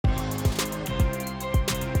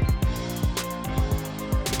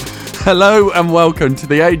Hello and welcome to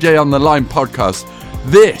the AJ on the Line podcast.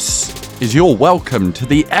 This is your welcome to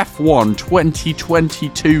the F1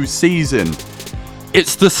 2022 season.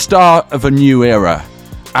 It's the start of a new era,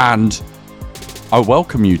 and I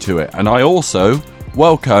welcome you to it. And I also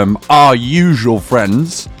welcome our usual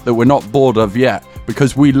friends that we're not bored of yet,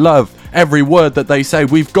 because we love every word that they say.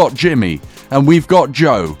 We've got Jimmy and we've got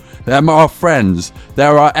Joe. They're our friends.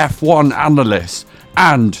 They're our F1 analysts.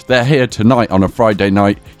 And they're here tonight on a Friday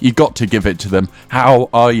night. You got to give it to them. How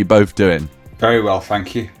are you both doing? Very well,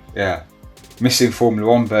 thank you. Yeah. Missing Formula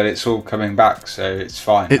One, but it's all coming back, so it's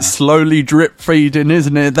fine. It's slowly drip feeding,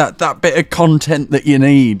 isn't it? That bit of content that you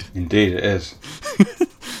need. Indeed it is.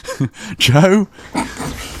 Joe?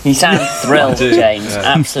 You sound thrilled, James. Yeah.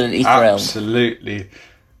 Absolutely thrilled. Absolutely.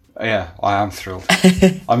 Yeah, I am thrilled.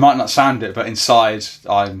 I might not sound it, but inside,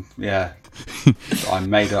 I'm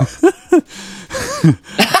made up.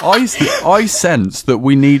 I sense that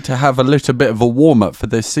we need to have a little bit of a warm-up for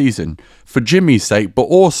this season, for Jimmy's sake, but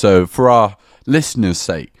also for our listeners'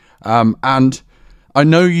 sake. And I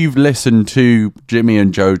know you've listened to Jimmy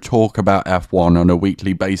and Joe talk about F1 on a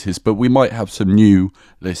weekly basis, but we might have some new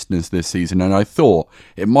listeners this season, and I thought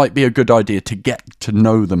it might be a good idea to get to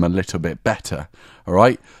know them a little bit better. All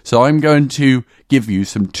right? So I'm going to give you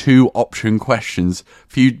some 2-option questions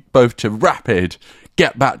for you both to rapid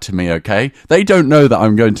get back to me, okay? They don't know that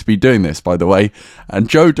I'm going to be doing this, by the way, and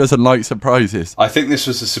Joe doesn't like surprises. I think this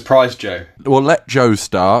was a surprise, Joe. We'll let Joe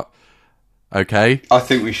start, okay? I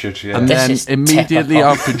think we should, yeah. And then immediately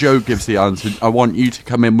after Joe gives the answer, I want you to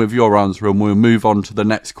come in with your answer and we'll move on to the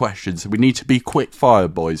next question. So we need to be quick fire,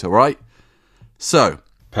 boys, all right? So.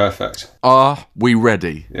 Perfect. Are we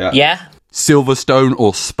ready? Yeah. Yeah. Silverstone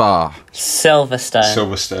or Spa? Silverstone.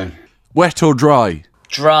 Silverstone. Wet or dry?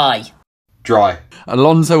 Dry. Dry.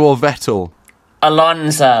 Alonso or Vettel?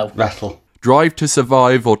 Alonso. Vettel. Drive to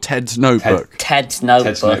Survive or Ted's Notebook? Ted's Notebook.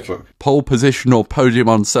 Ted's Notebook. Pole position or podium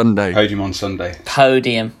on Sunday? Podium on Sunday.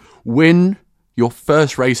 Podium. Win your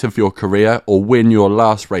first race of your career or win your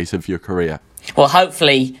last race of your career? Well,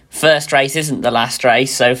 hopefully first race isn't the last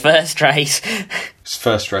race, so first race. It's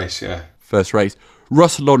first race, yeah. First race.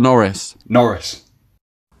 Russell or Norris? Norris.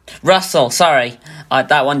 Russell, sorry.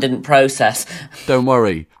 That one didn't process. Don't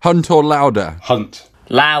worry. Hunt or Lauda? Hunt.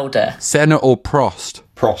 Lauda. Senna or Prost?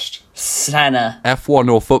 Prost. Senna.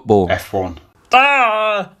 F1 or football? F1.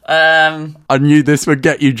 I knew this would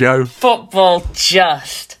get you, Joe. Football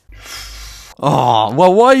just. Oh,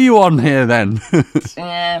 well, why are you on here then?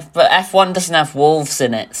 Yeah, but F1 doesn't have Wolves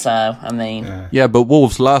in it, so, I mean... Yeah, but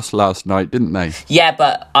Wolves last night, didn't they? Yeah,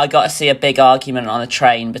 but I got to see a big argument on a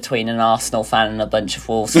train between an Arsenal fan and a bunch of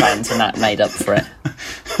Wolves fans, and that made up for it.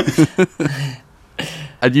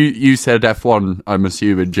 And you said F1, I'm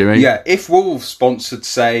assuming, Jimmy? Yeah, if Wolves sponsored,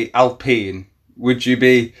 say, Alpine, would you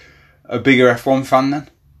be a bigger F1 fan then?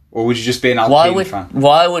 Or would you just be an Alpine fan?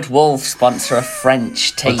 Why would Wolves sponsor a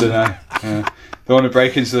French team? I don't know. Yeah. They want to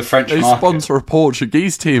break into the French market. They sponsor a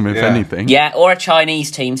Portuguese team, if anything. Yeah, or a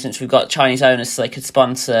Chinese team, since we've got Chinese owners, so they could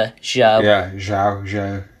sponsor Zhou. Yeah,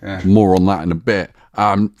 Zhou, yeah. More on that in a bit.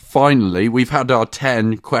 Finally, we've had our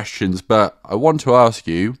 10 questions, but I want to ask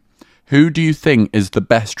you, who do you think is the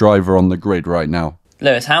best driver on the grid right now?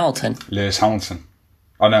 Lewis Hamilton. Lewis Hamilton.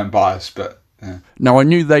 I know I'm biased, but... Yeah. Now, I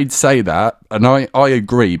knew they'd say that, and I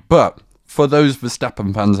agree, but for those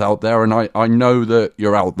Verstappen fans out there, and I know that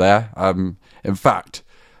you're out there, in fact,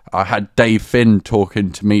 I had Dave Finn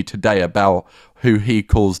talking to me today about who he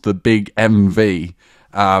calls the big MV,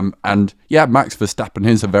 and yeah, Max Verstappen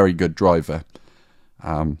is a very good driver,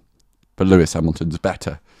 but Lewis Hamilton's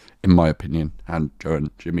better, in my opinion, and Joe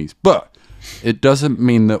and Jimmy's, but it doesn't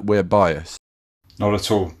mean that we're biased. Not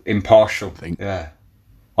at all. Impartial. Yeah.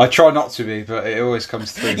 I try not to be, but it always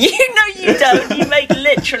comes through. You know you don't. You make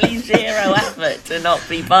literally zero effort to not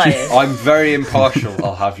be biased. I'm very impartial,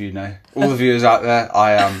 I'll have you know. All the viewers out there,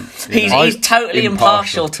 I am... He's totally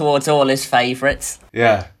impartial towards all his favourites.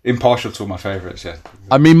 Yeah, impartial to all my favourites, yeah.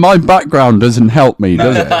 I mean, my background doesn't help me,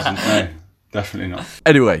 does it? No, it doesn't. No, definitely not.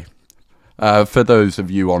 Anyway, for those of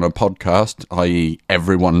you on a podcast, i.e.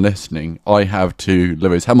 everyone listening, I have 2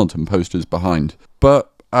 Lewis Hamilton posters behind. But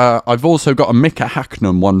I've also got a Mika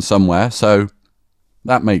Hakkinen one somewhere, so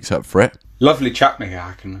that makes up for it. Lovely chap, Mika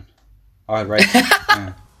Hakkinen. I rate him.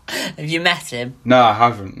 Yeah. Have you met him? No, I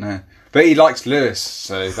haven't, no. But he likes Lewis,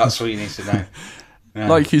 so that's all you need to know. Yeah.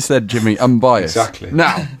 Like you said, Jimmy, unbiased. Exactly.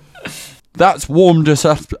 Now, that's warmed us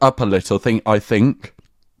up a little, I think.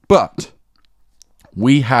 But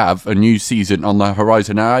we have a new season on the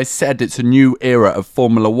horizon. Now, I said it's a new era of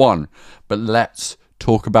Formula One, but let's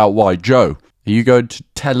talk about why. Joe, are you going to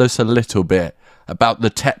tell us a little bit about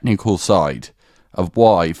the technical side of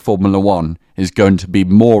why Formula One is going to be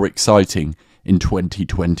more exciting in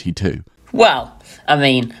 2022? Well, I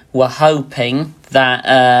mean, we're hoping that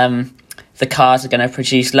the cars are going to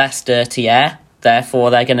produce less dirty air, therefore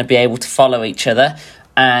they're going to be able to follow each other,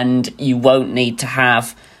 and you won't need to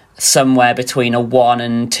have somewhere between a 1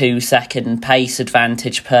 and 2 second pace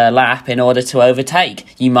advantage per lap in order to overtake.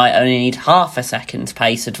 You might only need half a second's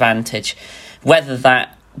pace advantage. Whether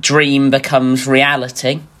that dream becomes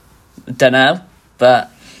reality, don't know,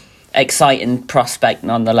 but exciting prospect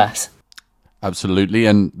nonetheless. Absolutely,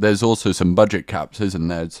 and there's also some budget caps, isn't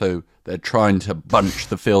there? So they're trying to bunch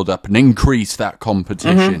the field up and increase that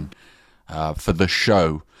competition for the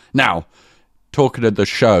show. Now, talking of the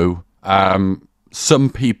show, some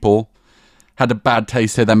people had a bad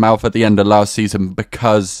taste in their mouth at the end of last season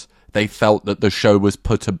because they felt that the show was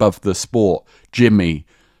put above the sport. Jimmy,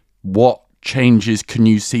 what changes can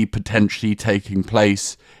you see potentially taking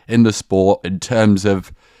place in the sport in terms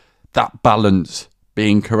of that balance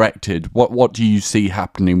being corrected? What do you see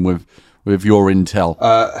happening with your intel?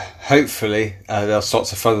 Hopefully, they'll start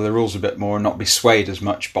to follow the rules a bit more and not be swayed as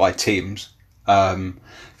much by teams. That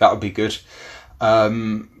would be good.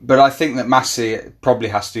 But I think that Massey probably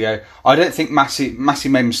has to go. I don't think Massey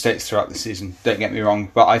made mistakes throughout the season, don't get me wrong,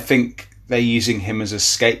 but I think they're using him as a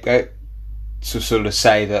scapegoat to sort of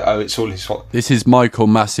say that, oh, it's all his fault. This is Michael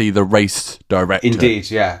Massey, the race director. Indeed,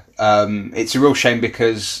 yeah. It's a real shame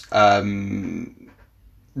because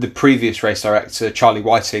the previous race director, Charlie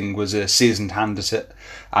Whiting, was a seasoned hand at it,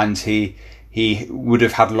 and he would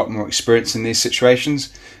have had a lot more experience in these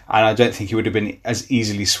situations, and I don't think he would have been as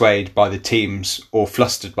easily swayed by the teams or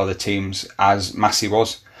flustered by the teams as Massey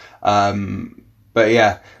was. But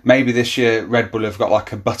yeah, maybe this year Red Bull have got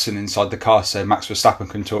like a button inside the car so Max Verstappen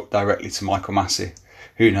can talk directly to Michael Massey.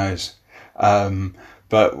 Who knows?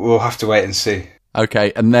 But we'll have to wait and see.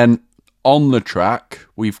 Okay, and then on the track,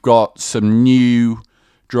 we've got some new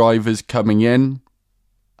drivers coming in.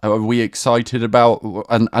 Are we excited about?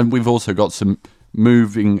 And we've also got some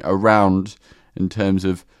moving around in terms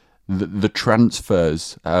of the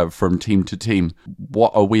transfers from team to team.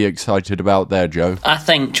 What are we excited about there, Joe? I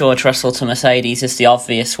think George Russell to Mercedes is the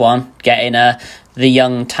obvious one. Getting the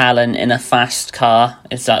young talent in a fast car,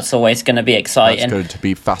 that's always going to be exciting. That's going to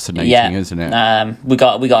be fascinating, isn't it? We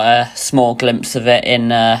got a small glimpse of it in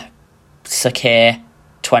Sakir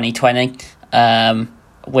 2020,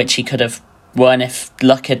 which he could have won if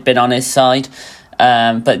luck had been on his side.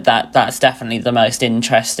 But that's definitely the most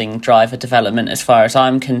interesting driver development as far as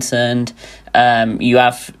I'm concerned. You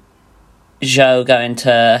have Zhou going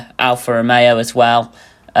to Alfa Romeo as well.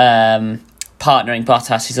 Partnering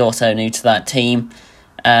Bottas is also new to that team.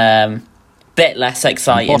 Bit less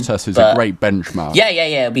exciting. And Bottas is a great benchmark. Yeah,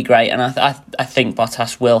 it'll be great, and I think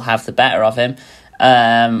Bottas will have the better of him.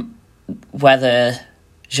 Whether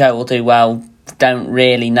Zhou will do well, don't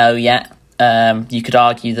really know yet. You could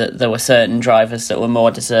argue that there were certain drivers that were more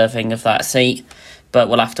deserving of that seat, but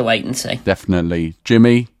we'll have to wait and see. Definitely.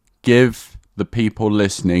 Jimmy, give the people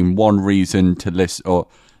listening one reason to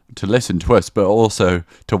listen to us, but also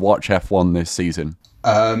to watch F1 this season.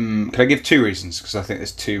 Can I give two reasons? Because I think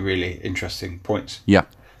there's two really interesting points. Yeah.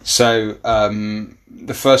 So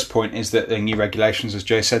the first point is that there are new regulations, as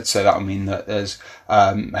Joe said, so that will mean that there's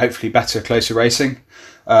hopefully better, closer racing.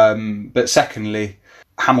 But secondly,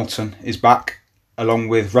 Hamilton is back along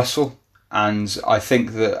with Russell, and I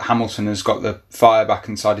think that Hamilton has got the fire back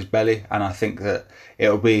inside his belly, and I think that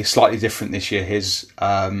it'll be slightly different this year, his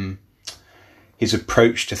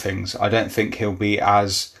approach to things. I don't think he'll be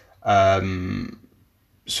as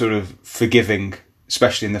sort of forgiving,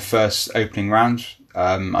 especially in the first opening round.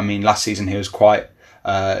 I mean, last season he was quite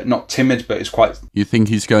not timid, but it's quite... You think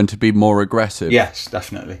he's going to be more aggressive? Yes,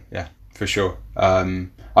 definitely. Yeah, for sure.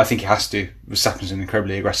 I think he has to. Verstappen's an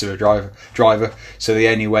incredibly aggressive driver, so the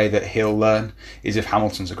only way that he'll learn is if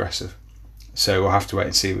Hamilton's aggressive. So we'll have to wait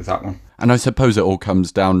and see with that one. And I suppose it all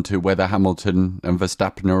comes down to whether Hamilton and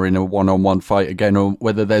Verstappen are in a one-on-one fight again, or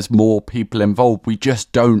whether there's more people involved. We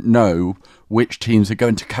just don't know which teams are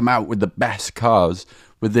going to come out with the best cars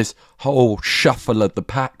with this whole shuffle of the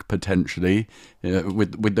pack, potentially,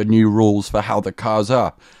 with the new rules for how the cars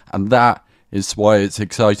are. And that is why it's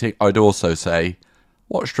exciting. I'd also say,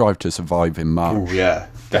 watch Drive to Survive in March. Oh, yeah.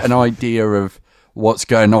 Get an idea of what's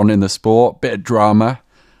going on in the sport, bit of drama.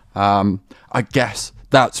 I guess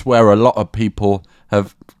that's where a lot of people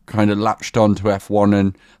have kind of latched onto F1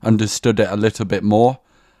 and understood it a little bit more.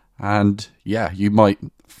 And yeah, you might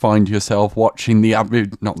find yourself watching not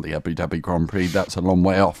the Abu Dhabi Grand Prix, that's a long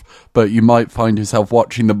way off, but you might find yourself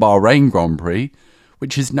watching the Bahrain Grand Prix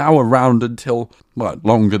which is now around until, well,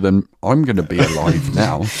 longer than I'm going to be alive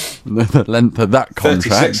now. The length of that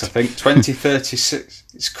contract. 36, I think. 2036.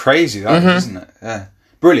 It's crazy, that is, isn't it? Yeah.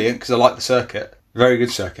 Brilliant, because I like the circuit. Very good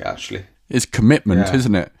circuit, actually. It's commitment,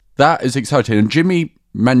 isn't it? That is exciting. And Jimmy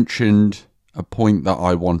mentioned a point that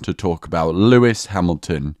I want to talk about. Lewis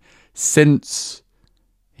Hamilton, since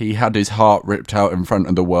he had his heart ripped out in front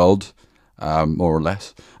of the world, more or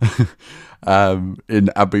less, in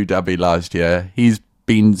Abu Dhabi last year, he's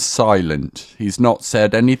been silent. He's not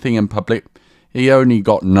said anything in public. He only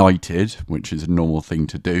got knighted, which is a normal thing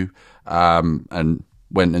to do, and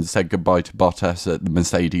went and said goodbye to Bottas at the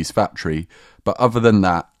Mercedes factory. But other than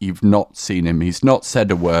that, you've not seen him. He's not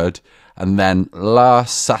said a word. And then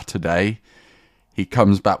last Saturday, he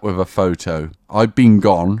comes back with a photo. I've been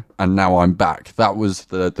gone, and now I'm back. That was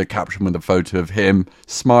the caption with a photo of him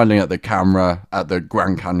smiling at the camera at the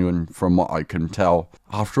Grand Canyon, from what I can tell.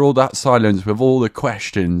 After all that silence, with all the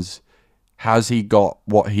questions, has he got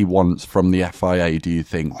what he wants from the FIA, do you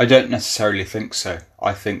think? I don't necessarily think so.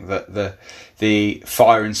 I think that the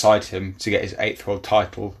fire inside him to get his 8th world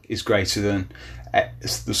title is greater than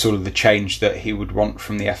the sort of the change that he would want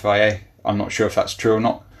from the FIA. I'm not sure if that's true or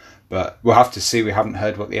not, but we'll have to see. We haven't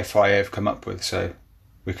heard what the FIA have come up with, so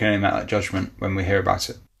we can only make that judgment when we hear about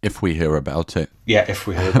it. If we hear about it. Yeah, if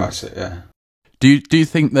we hear about it, yeah. Do you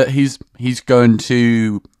think that he's going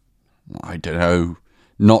to, I don't know,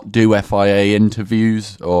 not do FIA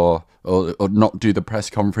interviews or not do the press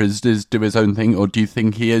conferences, do his own thing? Or do you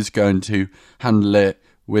think he is going to handle it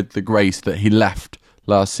with the grace that he left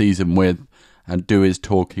last season with and do his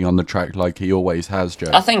talking on the track like he always has, Joe?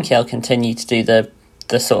 I think he'll continue to do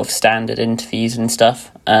the sort of standard interviews and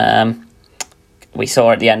stuff. We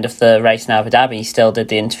saw at the end of the race in Abu Dhabi, he still did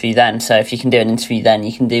the interview then. So if you can do an interview then,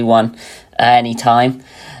 you can do one any time.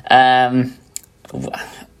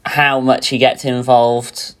 How much he gets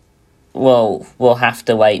involved, we'll have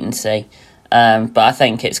to wait and see. But I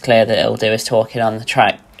think it's clear that he'll do his talking on the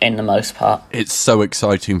track in the most part. It's so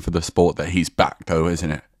exciting for the sport that he's back, though,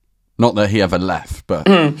 isn't it? Not that he ever left, but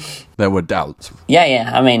there were doubts.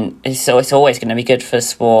 Yeah. I mean, it's always going to be good for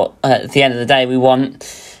sport. At the end of the day, we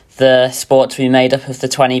want the sport to be made up of the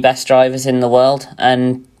 20 best drivers in the world,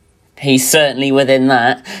 and he's certainly within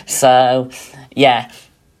that. So, yeah,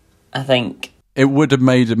 I think it would have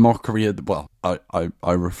made a mockery of the, well,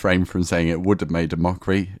 I refrain from saying it would have made a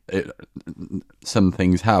mockery. Some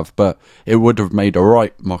things have, but it would have made a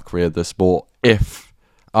right mockery of the sport if,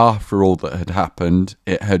 after all that had happened,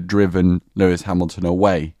 it had driven Lewis Hamilton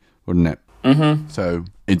away, wouldn't it? Mm-hmm. So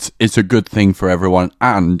it's a good thing for everyone,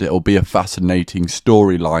 and it'll be a fascinating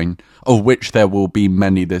storyline, of which there will be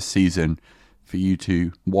many this season for you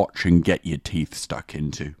to watch and get your teeth stuck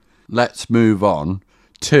into. Let's move on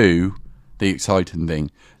to the exciting thing.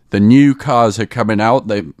 The new cars are coming out.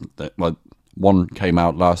 One came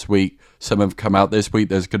out last week. Some have come out this week.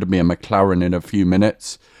 There's going to be a McLaren in a few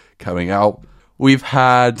minutes coming out. We've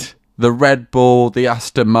had the Red Bull, the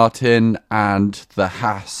Aston Martin, and the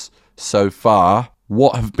Haas so far.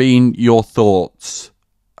 What have been your thoughts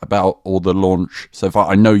about all the launch so far?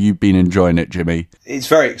 I know you've been enjoying it, Jimmy. It's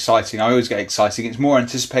very exciting. I always get exciting. It's more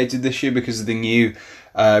anticipated this year because of the new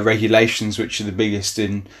regulations, which are the biggest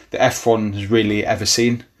in the F1 has really ever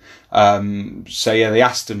seen. The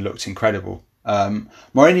Aston looked incredible. My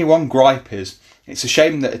only one gripe is it's a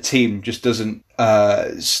shame that a team just doesn't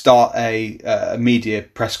start a media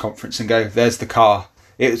press conference and go, there's the car.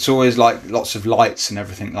 It's always like lots of lights and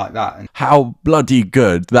everything like that. And how bloody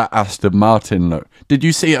good that Aston Martin looked. Did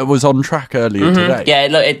you see it was on track earlier today? Yeah,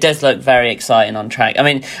 it does look very exciting on track. I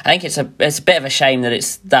mean, I think it's a bit of a shame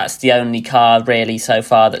that that's the only car really so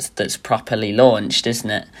far that's properly launched,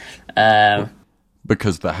 isn't it?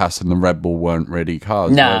 Because the Haas and the Red Bull weren't really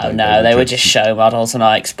cars. No, they were just show models, and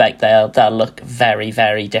I expect they'll look very,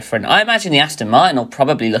 very different. I imagine the Aston Martin will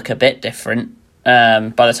probably look a bit different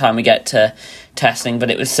by the time we get to testing, but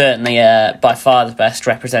it was certainly by far the best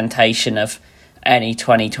representation of any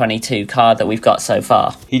 2022 car that we've got so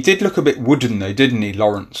far. He did look a bit wooden though, didn't he,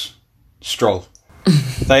 Lawrence Stroll?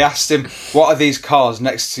 They asked him, what are these cars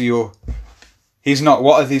next to you?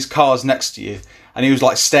 What are these cars next to you? And he was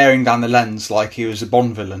like staring down the lens like he was a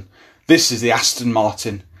Bond villain. This is the Aston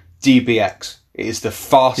Martin DBX. It is the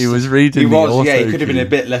fastest. He was reading. He could have been a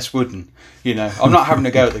bit less wooden. I'm not having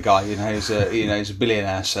a go at the guy. He's a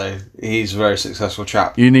billionaire, so he's a very successful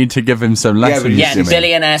chap. You need to give him some lessons. Yeah, Jimmy.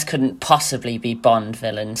 Billionaires couldn't possibly be Bond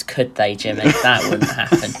villains, could they, Jimmy? That wouldn't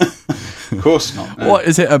happen. Of course not. No. What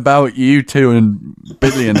is it about you two and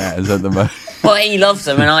billionaires at the moment? Well, he loves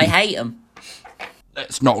them and I hate them.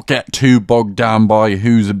 Let's not get too bogged down by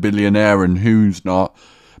who's a billionaire and who's not.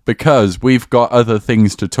 because we've got other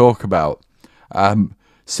things to talk about.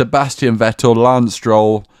 Sebastian Vettel, Lance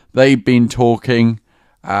Stroll, they've been talking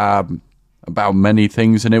about many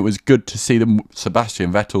things, and it was good to see them.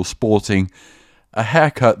 Sebastian Vettel sporting a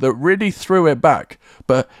haircut that really threw it back,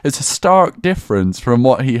 but it's a stark difference from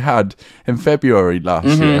what he had in February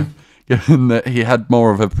last year, given that he had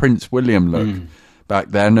more of a Prince William look back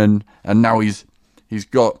then, and now he's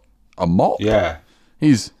got a mop. Yeah,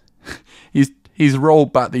 he's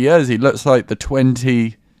rolled back the years. He looks like the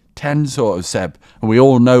 2010 sort of Seb, and we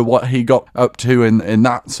all know what he got up to in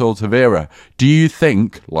that sort of era. Do you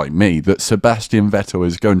think, like me, that Sebastian Vettel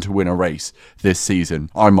is going to win a race this season?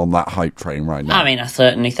 I'm on that hype train right now. I mean, I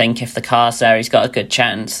certainly think if the car's there, he's got a good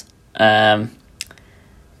chance. But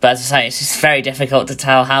as I say, it's just very difficult to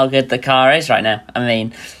tell how good the car is right now. I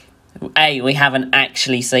mean, A, we haven't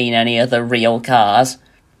actually seen any other real cars.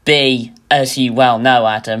 B, as you well know,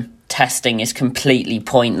 Adam, testing is completely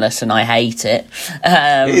pointless and I hate it.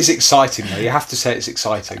 It is exciting though. You have to say it's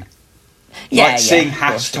exciting. Yeah, Seeing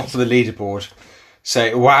Haas top of the leaderboard,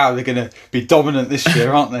 say, wow, they're going to be dominant this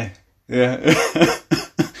year, aren't they? Yeah.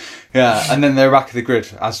 Yeah, and then they're back of the grid,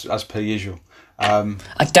 as per usual.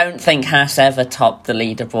 I don't think Haas ever topped the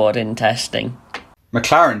leaderboard in testing.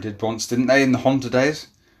 McLaren did once, didn't they, in the Honda days?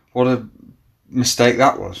 What a mistake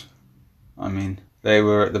that was. I mean, they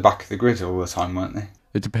were at the back of the grid all the time, weren't they?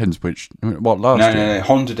 It depends what last year. No,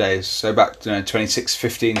 Honda days. So back to 26,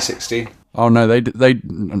 15, 16. Oh no, no.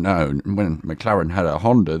 When McLaren had a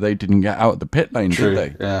Honda, they didn't get out of the pit lane, True,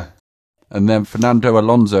 did they? Yeah. And then Fernando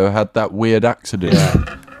Alonso had that weird accident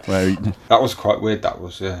where that was quite weird. That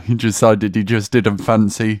was, yeah. he decided he just didn't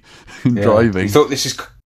fancy driving. He thought this is,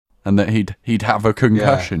 and that he'd have a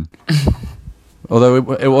concussion.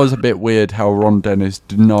 Although it was a bit weird how Ron Dennis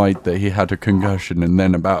denied that he had a concussion, and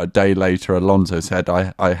then about a day later, Alonso said,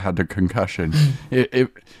 "I had a concussion."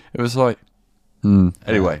 It was like,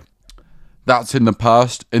 Anyway, that's in the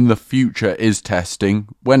past. In the future is testing.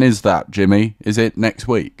 When is that, Jimmy? Is it next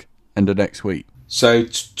week? End of next week? So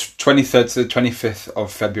 23rd to the 25th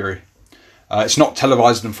of February. It's not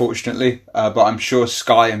televised, unfortunately, but I'm sure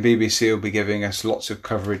Sky and BBC will be giving us lots of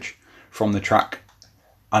coverage from the track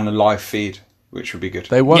and a live feed, which would be good.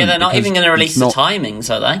 They won't. Yeah, they're not even going to release the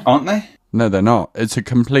timings, are they? Aren't they? No, they're not. It's a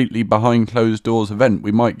completely behind closed doors event.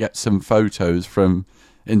 We might get some photos from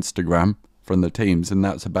Instagram from the teams, and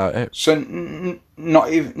that's about it. So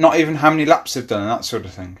not even how many laps they've done and that sort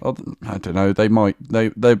of thing. Well, I don't know. They might.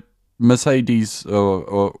 They Mercedes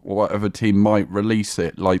or whatever team might release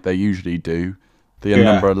it like they usually do, the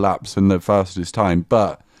number of laps and the fastest time.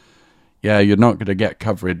 But yeah, you're not going to get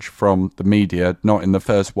coverage from the media, not in the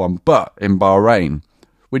first one, but in Bahrain,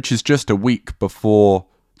 which is just a week before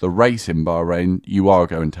the race in Bahrain, you are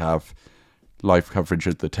going to have live coverage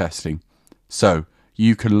of the testing. So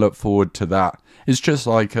you can look forward to that. It's just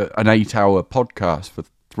like an 8-hour podcast for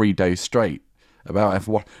 3 days straight about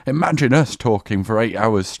F1. Imagine us talking for 8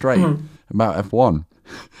 hours straight about F1.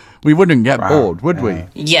 We wouldn't get bored, would we?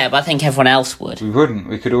 Yeah, but I think everyone else would. We wouldn't.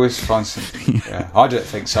 We could always find something. I don't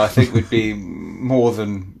think so. I think we'd be more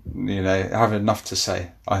than, have enough to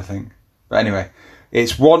say, I think. But anyway,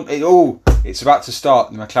 it's about to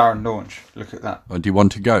start, the McLaren launch. Look at that. Or do you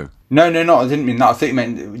want to go? No, I didn't mean that. I think you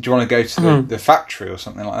meant, do you want to go to the factory or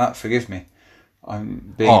something like that? Forgive me.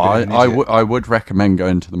 I'm being a bit of an idiot. I would recommend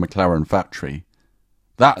going to the McLaren factory.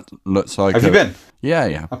 That looks like... Have you been?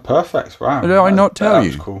 Yeah. Oh, perfect. Wow. Did I not tell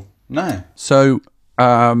you? That was cool. No. So,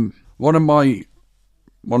 one of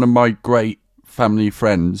my great family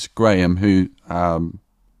friends, Graham, who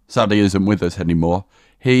sadly isn't with us anymore,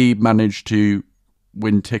 he managed to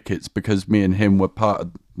win tickets because me and him were part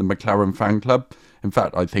of the McLaren fan club. In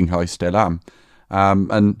fact, I think I still am.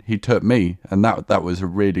 And he took me, and that was a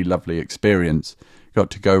really lovely experience.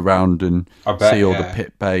 Got to go round and see all the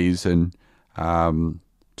pit bays, and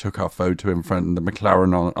took our photo in front of the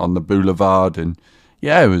McLaren on the boulevard, and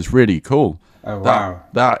it was really cool. Oh wow,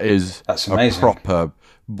 that's amazing. A proper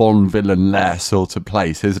Bonne-Villain-Lair sort of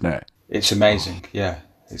place, isn't it? It's amazing. Yeah,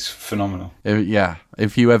 it's phenomenal.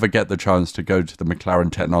 If you ever get the chance to go to the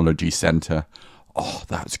McLaren Technology Centre,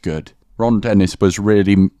 that's good. Ron Dennis was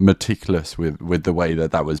really meticulous with the way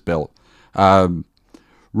that was built.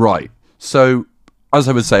 Right, so as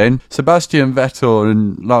I was saying, Sebastian Vettel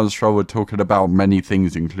and Lance Stroll were talking about many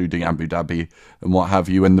things, including Abu Dhabi and what have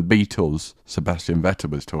you, and the Beatles. Sebastian Vettel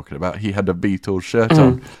was talking about. He had a Beatles shirt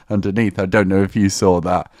on underneath. I don't know if you saw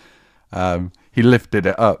that. He lifted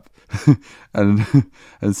it up and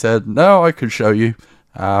said, "No, I could show you."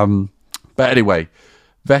 But anyway,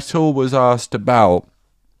 Vettel was asked about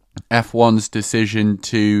F1's decision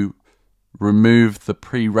to remove the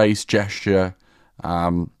pre-race gesture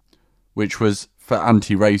which was for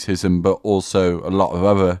anti-racism, but also a lot of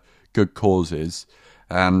other good causes.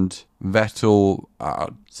 And Vettel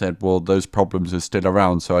said, well, those problems are still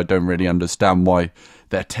around, so I don't really understand why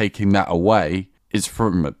they're taking that away. It's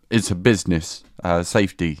a business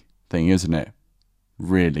safety thing, isn't it?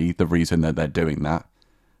 Really, the reason that they're doing that.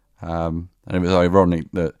 And it was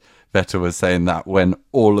ironic that Vettel was saying that when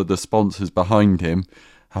all of the sponsors behind him,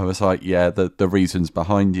 I was like, yeah, the reason's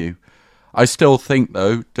behind you. I still think,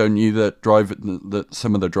 though, don't you, that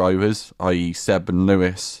some of the drivers, i.e. Seb and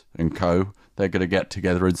Lewis and co., they're going to get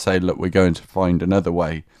together and say, look, we're going to find another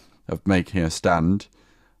way of making a stand,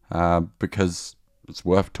 because it's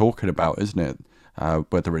worth talking about, isn't it?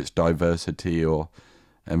 Whether it's diversity or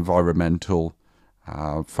environmental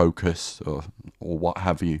focus or what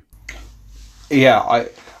have you. Yeah,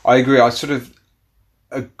 I agree. I sort of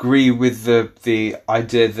agree with the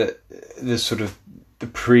idea that the sort of the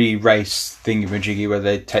pre-race thingy-majiggy where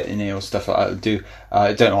they take the knee or stuff like that.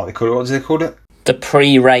 I don't know what they call it. What do they call it? The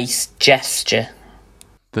pre-race gesture.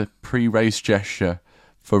 The pre-race gesture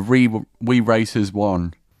for We Racers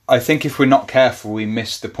 1. I think if we're not careful, we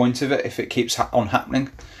miss the point of it if it keeps on happening.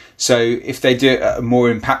 So if they do it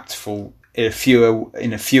more impactful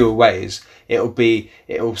in a fewer ways,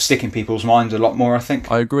 it'll stick in people's minds a lot more, I think.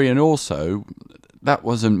 I agree, and also that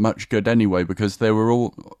wasn't much good anyway, because they were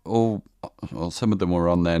all some of them were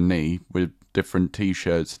on their knee with different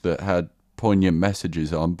T-shirts that had poignant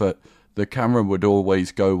messages on, but the camera would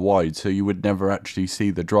always go wide, so you would never actually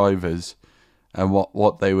see the drivers and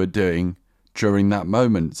what they were doing during that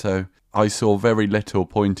moment. So I saw very little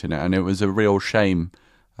point in it, and it was a real shame.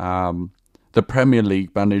 The Premier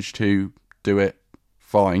League managed to do it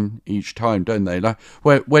fine each time, don't they? Like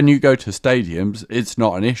when you go to stadiums, it's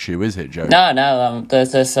not an issue, is it, Joe? No.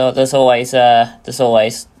 There's always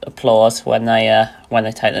applause when they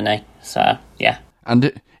take the knee. So yeah.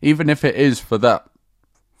 And even if it is for that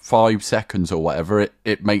 5 seconds or whatever,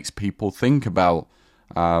 it makes people think about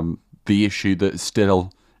the issue that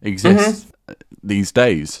still exists these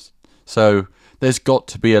days. So there's got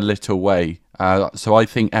to be a little way. So I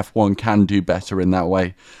think F1 can do better in that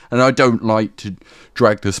way. And I don't like to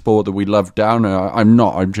drag the sport that we love down.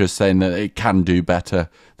 I'm just saying that it can do better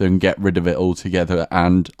than get rid of it altogether.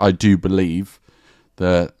 And I do believe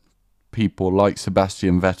that people like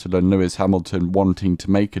Sebastian Vettel and Lewis Hamilton wanting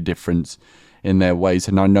to make a difference in their ways,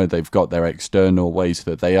 and I know they've got their external ways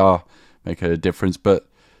that they are making a difference, but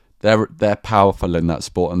they're powerful in that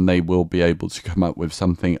sport, and they will be able to come up with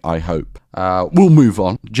something, I hope. We'll move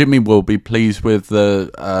on. Jimmy will be pleased with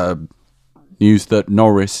the news that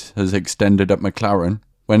Norris has extended at McLaren.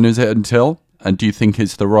 When is it until? And do you think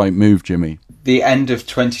it's the right move, Jimmy? The end of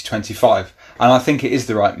 2025, and I think it is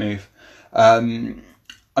the right move.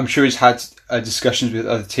 I'm sure he's had discussions with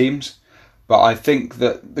other teams, but I think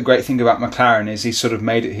that the great thing about McLaren is he's sort of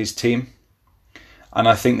made it his team. And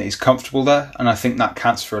I think that he's comfortable there, and I think that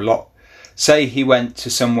counts for a lot. Say he went to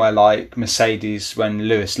somewhere like Mercedes when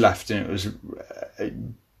Lewis left and it was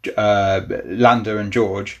Lando and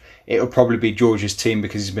George, it'll probably be George's team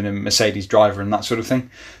because he's been a Mercedes driver and that sort of thing.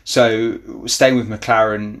 So staying with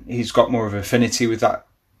McLaren, he's got more of an affinity with that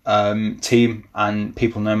team, and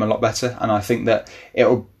people know him a lot better. And I think that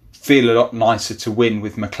it'll feel a lot nicer to win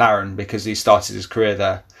with McLaren because he started his career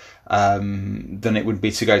there than it would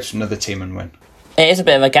be to go to another team and win. It is a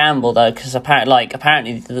bit of a gamble though, because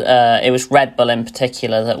apparently it was Red Bull in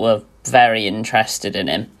particular that were very interested in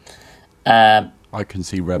him. I can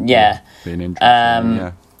see Red Bull being interested in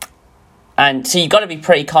him, And so you've got to be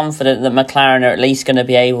pretty confident that McLaren are at least going to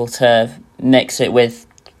be able to mix it with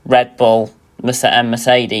Red Bull and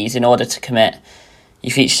Mercedes in order to commit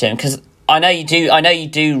your future to him. Because I know you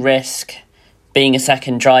do risk being a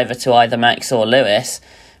second driver to either Max or Lewis,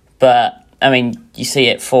 but I mean you see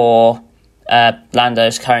it for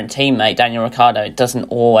Lando's current teammate Daniel Ricciardo. It doesn't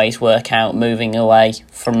always work out moving away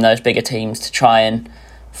from those bigger teams to try and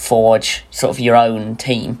forge sort of your own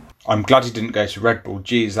team. I'm glad he didn't go to Red Bull.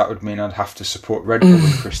 Geez, that would mean I'd have to support Red Bull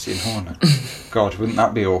with Christian Horner. God, wouldn't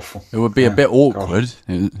that be awful? It would be a bit awkward,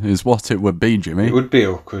 is what it would be, Jimmy. It would be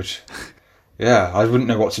awkward. Yeah, I wouldn't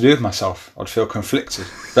know what to do with myself. I'd feel conflicted.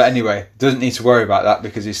 But anyway, doesn't need to worry about that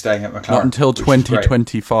because he's staying at McLaren. Not until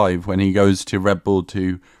 2025 when he goes to Red Bull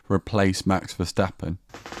to replace Max Verstappen.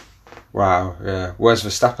 Wow, yeah. Where's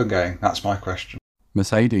Verstappen going? That's my question.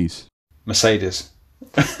 Mercedes.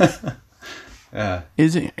 Yeah.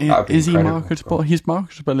 Is he marketable? He's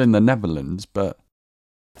marketable in the Netherlands, but...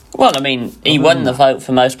 Well, I mean, he won the vote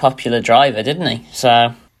for most popular driver, didn't he?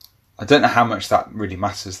 So... I don't know how much that really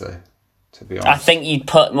matters, though, to be honest. I think you'd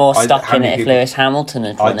put more stock in it if Lewis Hamilton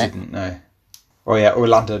had won it. I didn't know. Oh, yeah,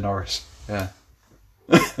 Orlando Norris. Yeah.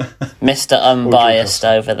 Mr. Unbiased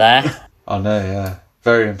over there. I know, yeah.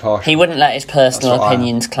 Very impartial. He wouldn't let his personal That's what I am.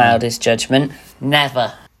 opinions cloud his judgment.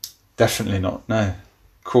 Never. Definitely not, no.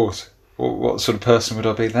 Of course. What sort of person would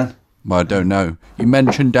I be then? Well, I don't know. You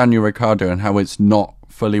mentioned Daniel Ricciardo and how it's not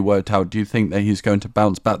fully worked out. Do you think that he's going to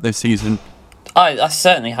bounce back this season? I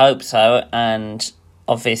certainly hope so, and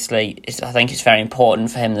obviously I think it's very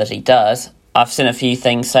important for him that he does. I've seen a few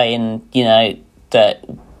things saying, that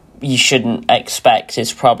you shouldn't expect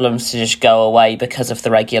his problems to just go away because of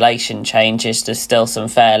the regulation changes. There's still some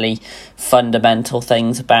fairly fundamental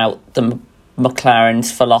things about the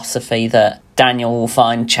McLaren's philosophy that Daniel will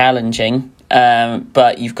find challenging.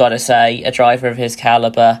 But you've got to say a driver of his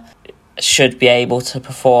calibre should be able to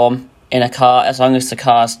perform in a car, as long as the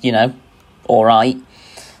car's, all right,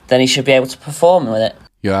 then he should be able to perform with it.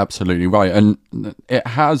 You're absolutely right. And it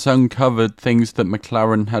has uncovered things that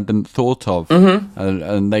McLaren hadn't thought of. Mm-hmm.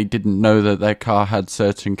 And they didn't know that their car had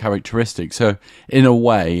certain characteristics. So in a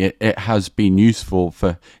way, it has been useful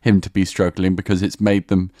for him to be struggling because it's made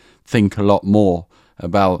them think a lot more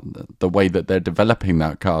about the way that they're developing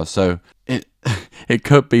that car. So it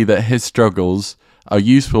could be that his struggles are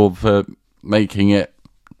useful for making it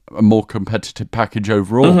a more competitive package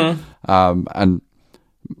overall. Mm-hmm. And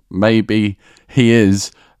maybe he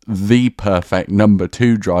is the perfect number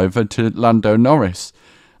 2 driver to Lando Norris.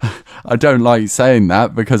 I don't like saying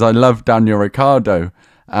that because I love Daniel Ricciardo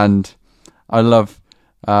and I love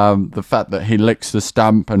the fact that he licks the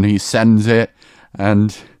stamp and he sends it,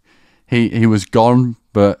 and he was gone,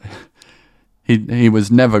 but he was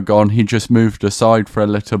never gone. He just moved aside for a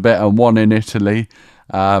little bit and won in Italy.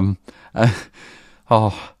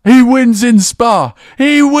 He wins in Spa.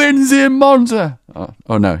 He wins in Monza.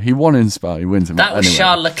 Oh no, he won in Spa. He wins in Monza. That was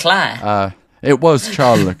Charles Leclerc. It was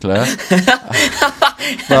Charles Leclerc.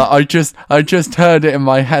 But I just heard it in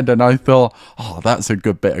my head and I thought, that's a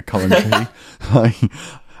good bit of commentary.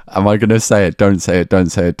 Am I going to say it? Don't say it. Don't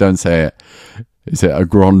say it. Don't say it. Is it a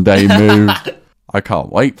grande move? I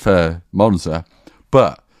can't wait for Monza.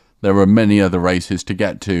 But there are many other races to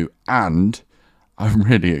get to, and I'm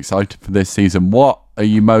really excited for this season. What are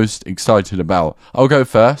you most excited about? I'll go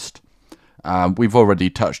first. We've already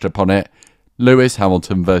touched upon it. Lewis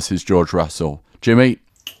Hamilton versus George Russell. Jimmy?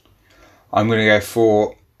 I'm going to go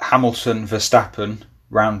for Hamilton Verstappen,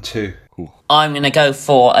 round 2. I'm going to go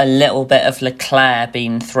for a little bit of Leclerc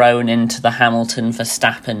being thrown into the Hamilton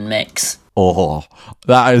Verstappen mix. Oh,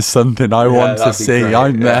 that is something I want to see. Great,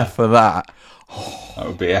 I'm there for that. That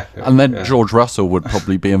would be epic. And then George Russell would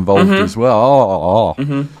probably be involved as well.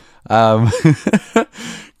 Come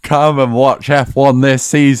and watch F1 this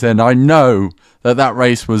season. I know that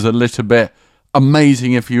race was a little bit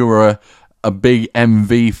amazing if you were a big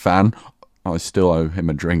MV fan. I still owe him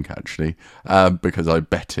a drink, actually, because I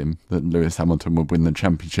bet him that Lewis Hamilton would win the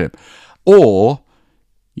championship. Or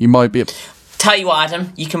you might be... Tell you what,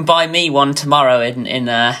 Adam, you can buy me one tomorrow in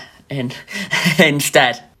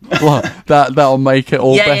instead. What? That'll make it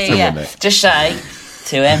all better, won't it? Just say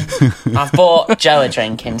to him, I've bought Joe a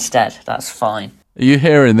drink instead. That's fine. Are you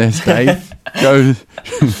hearing this, Dave? Joe,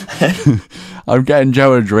 I'm getting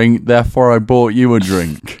Joe a drink, therefore I bought you a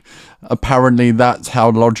drink. Apparently that's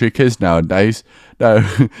how logic is nowadays. No,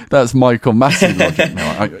 that's Michael Massey logic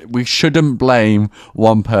now. We shouldn't blame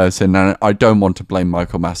one person, and I don't want to blame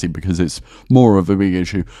Michael Massey because it's more of a big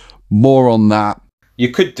issue. More on that.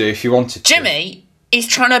 You could do if you wanted to. Jimmy, he's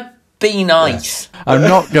trying to be nice. Yes. I'm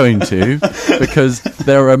not going to, because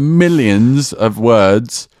there are millions of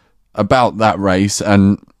words about that race,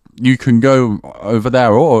 and you can go over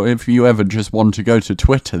there, or if you ever just want to go to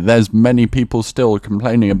Twitter, there's many people still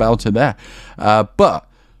complaining about it there. But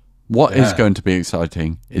what is going to be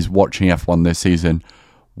exciting is watching F1 this season.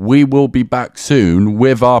 We will be back soon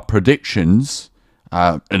with our predictions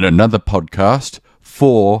in another podcast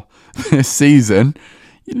for this season.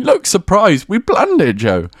 You look surprised. We planned it,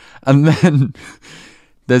 Joe. And then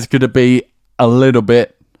there's going to be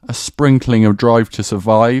a sprinkling of Drive to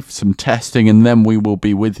Survive, some testing, and then we will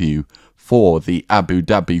be with you for the Abu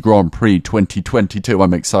Dhabi Grand Prix 2022.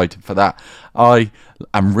 I'm excited for that. I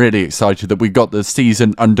am really excited that we got the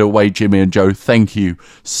season underway, Jimmy and Joe. Thank you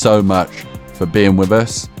so much for being with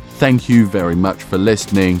us. Thank you very much for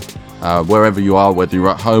listening, wherever you are, whether you're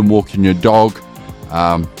at home walking your dog.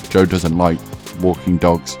 Joe doesn't like walking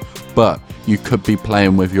dogs, but you could be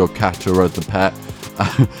playing with your cat or other pet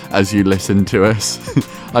as you listen to us.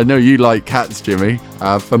 I know you like cats, Jimmy.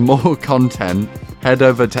 For more content, head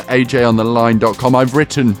over to ajontheline.com. I've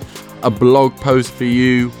written a blog post for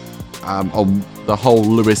you on the whole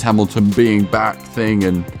Lewis Hamilton being back thing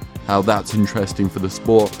and how that's interesting for the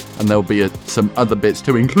sport, and there'll be some other bits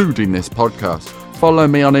too, including this podcast. follow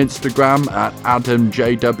me on Instagram at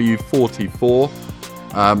AdamJW44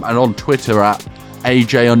 and on Twitter at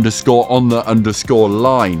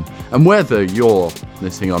AJ_on_line. And whether you're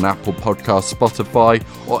listening on Apple Podcasts, Spotify,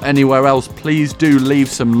 or anywhere else, please do leave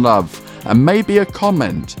some love and maybe a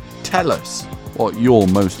comment. Tell us what you're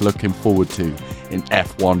most looking forward to in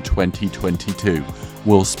F1 2022.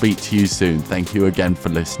 We'll speak to you soon. Thank you again for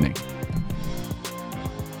listening.